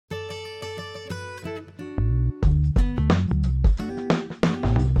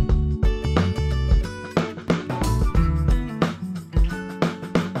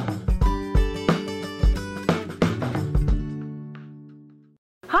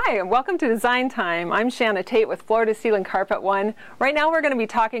Hi, and welcome to Design Time. I'm Shanna Tate with Floor to Ceiling Carpet One. Right now we're going to be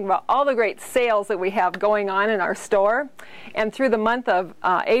talking about all the great sales that we have going on in our store. And through the month of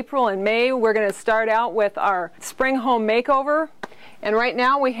April and May, we're going to start out with our Spring Home Makeover. And right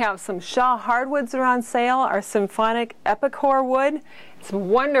now we have some Shaw hardwoods that are on sale, our Symphonic Epicor wood. It's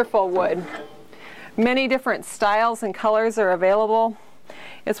wonderful wood. Many different styles and colors are available.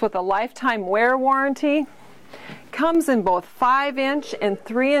 It's with a lifetime wear warranty. Comes in both 5-inch and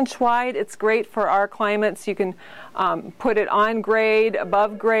 3-inch wide. It's great for our climates. You can put it on grade,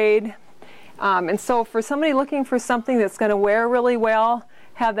 above grade. And so for somebody looking for something that's going to wear really well,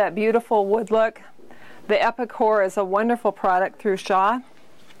 have that beautiful wood look, the Epicor is a wonderful product through Shaw.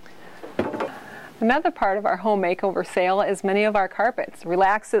 Another part of our home makeover sale is many of our carpets.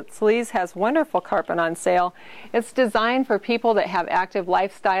 Relax It Sleaze has wonderful carpet on sale. It's designed for people that have active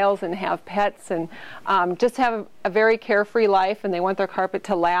lifestyles and have pets and just have a very carefree life, and they want their carpet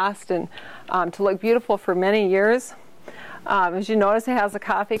to last and to look beautiful for many years. As you notice, it has a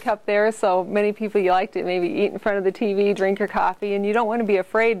coffee cup there, so many people, you like to maybe eat in front of the TV, drink your coffee, and you don't want to be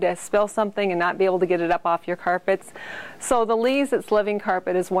afraid to spill something and not be able to get it up off your carpets. So the Lees It's Living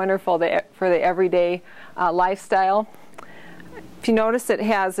carpet is wonderful for the everyday lifestyle. If you notice, it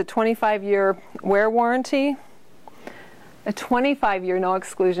has a 25-year wear warranty, a 25-year no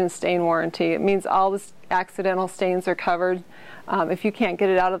exclusion stain warranty. It means all the accidental stains are covered. If you can't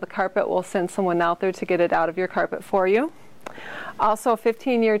get it out of the carpet, we'll send someone out there to get it out of your carpet for you. Also a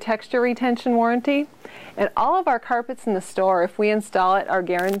 15-year texture retention warranty. And all of our carpets in the store, if we install it, are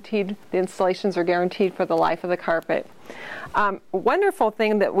guaranteed. The installations are guaranteed for the life of the carpet. Wonderful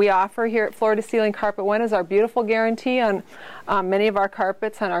thing that we offer here at Floor to Ceiling Carpet One is our beautiful guarantee on many of our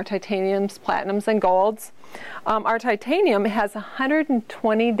carpets, on our titaniums, platinums, and golds. Our titanium has a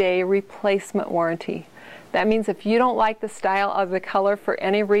 120-day replacement warranty. That means if you don't like the style of the color for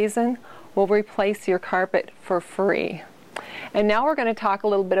any reason, we'll replace your carpet for free. And now we're going to talk a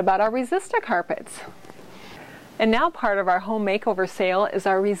little bit about our Resista carpets. And now part of our home makeover sale is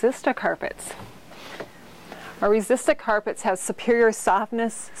our Resista carpets. Our Resista carpets have superior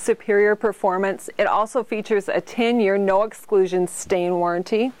softness, superior performance. It also features a 10-year no exclusion stain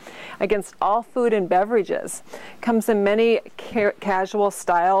warranty against all food and beverages. Comes in many casual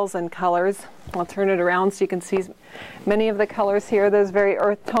styles and colors. I'll turn it around so you can see many of the colors here. There's very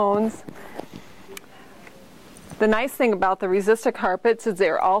earth tones. The nice thing about the Resista carpets is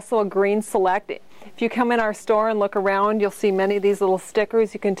they're also a green select. If you come in our store and look around, you'll see many of these little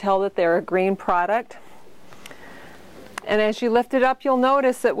stickers. You can tell that they're a green product. And as you lift it up, you'll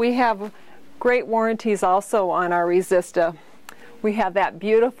notice that we have great warranties also on our Resista. We have that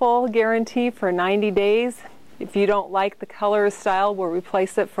beautiful guarantee for 90 days. If you don't like the color or style, we'll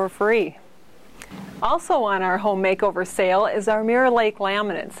replace it for free. Also on our home makeover sale is our Mirror Lake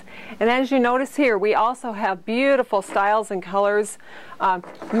laminates. And as you notice here, we also have beautiful styles and colors,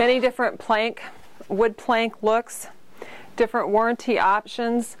 many different wood plank looks, different warranty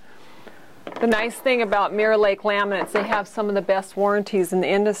options. The nice thing about Mirror Lake laminates, they have some of the best warranties in the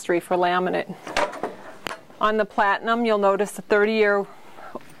industry for laminate. On the platinum, you'll notice a 30-year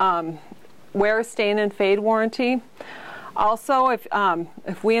wear, stain, and fade warranty. Also,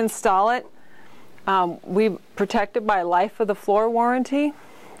 if we install it, we protect it by life of the floor warranty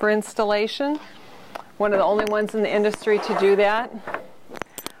for installation. One of the only ones in the industry to do that.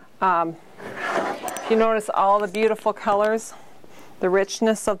 If you notice all the beautiful colors, the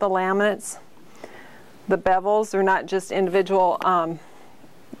richness of the laminates, the bevels are not just individual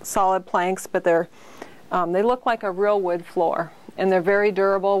solid planks, but they look like a real wood floor, and they're very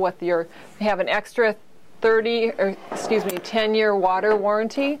durable. They have an extra 10-year water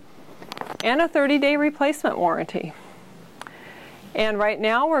warranty and a 30-day replacement warranty. And right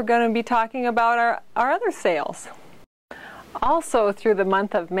now we're going to be talking about our other sales. Also through the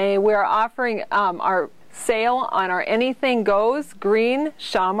month of May, we are offering our sale on our Anything Goes green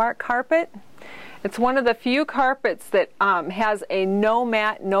Shawmark carpet. It's one of the few carpets that has a no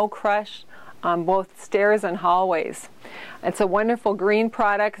mat, no crush on both stairs and hallways. It's a wonderful green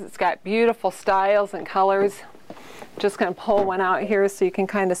product. It's got beautiful styles and colors. Just going to pull one out here so you can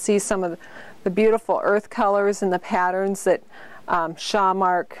kind of see some of the beautiful earth colors and the patterns that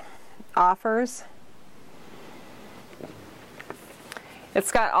Shawmark offers.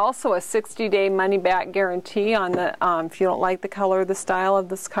 It's got also a 60-day money-back guarantee on the, if you don't like the color or the style of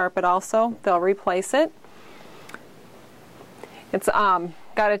this carpet also, they'll replace it. It's got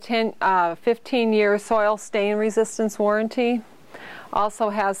a 15-year soil stain resistance warranty. Also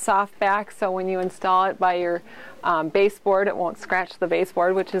has soft back, so when you install it by your baseboard, it won't scratch the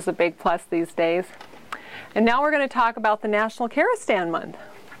baseboard, which is a big plus these days. And now we're going to talk about the National Kerostan Month.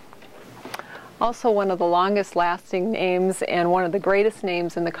 Also, one of the longest lasting names and one of the greatest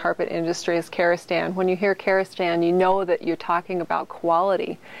names in the carpet industry is Karastan. When you hear Karastan, you know that you're talking about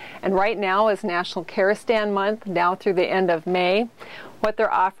quality. And right now is National Karastan Month, now through the end of May. What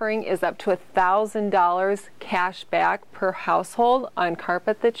they're offering is up to $1,000 cash back per household on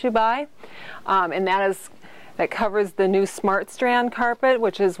carpet that you buy. And that covers the new Smart Strand carpet,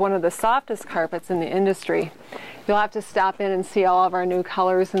 which is one of the softest carpets in the industry. You'll have to stop in and see all of our new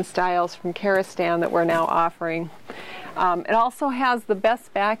colors and styles from Karastan that we're now offering. It also has the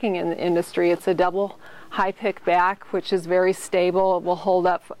best backing in the industry. It's a double high pick back, which is very stable. It will hold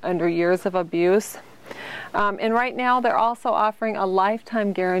up under years of abuse. And right now they're also offering a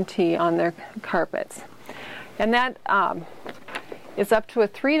lifetime guarantee on their carpets. And that is up to a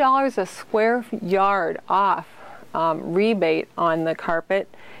 $3 a square yard off rebate on the carpet.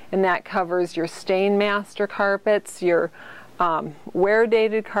 And that covers your Stainmaster carpets, your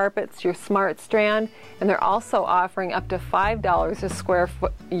wear-dated carpets, your Smart Strand, and they're also offering up to $5 a square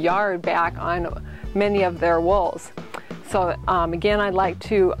yard back on many of their wools. So again, I'd like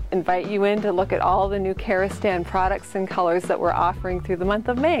to invite you in to look at all the new Karastan products and colors that we're offering through the month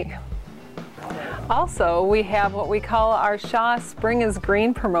of May. Also, we have what we call our Shaw Spring is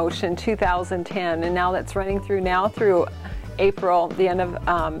Green promotion 2010, and now that's running through April, the end of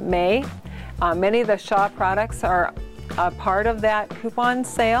May. Many of the Shaw products are a part of that coupon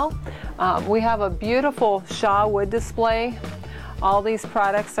sale. We have a beautiful Shaw wood display. All these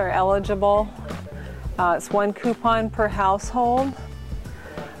products are eligible. It's one coupon per household.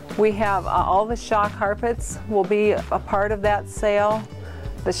 We have all the Shaw carpets will be a part of that sale.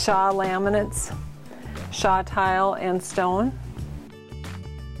 The Shaw laminates, Shaw tile and stone.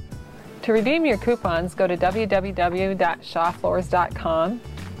 To redeem your coupons, go to www.shawfloors.com.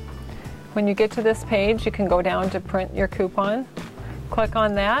 When you get to this page, you can go down to print your coupon. Click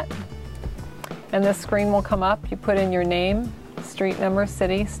on that, and this screen will come up. You put in your name, street number,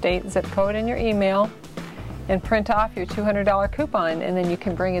 city, state, zip code, and your email, and print off your $200 coupon, and then you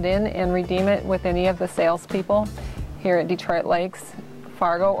can bring it in and redeem it with any of the salespeople here at Detroit Lakes,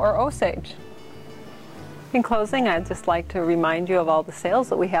 Fargo, or Osage. In closing, I'd just like to remind you of all the sales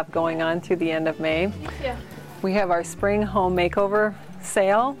that we have going on through the end of May. Yeah. We have our Spring Home Makeover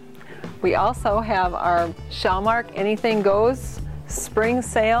sale. We also have our Shawmark Anything Goes Spring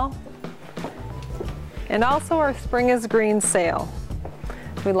sale, and also our Spring is Green sale.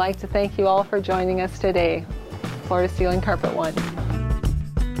 We'd like to thank you all for joining us today. Floor to Ceiling Carpet One.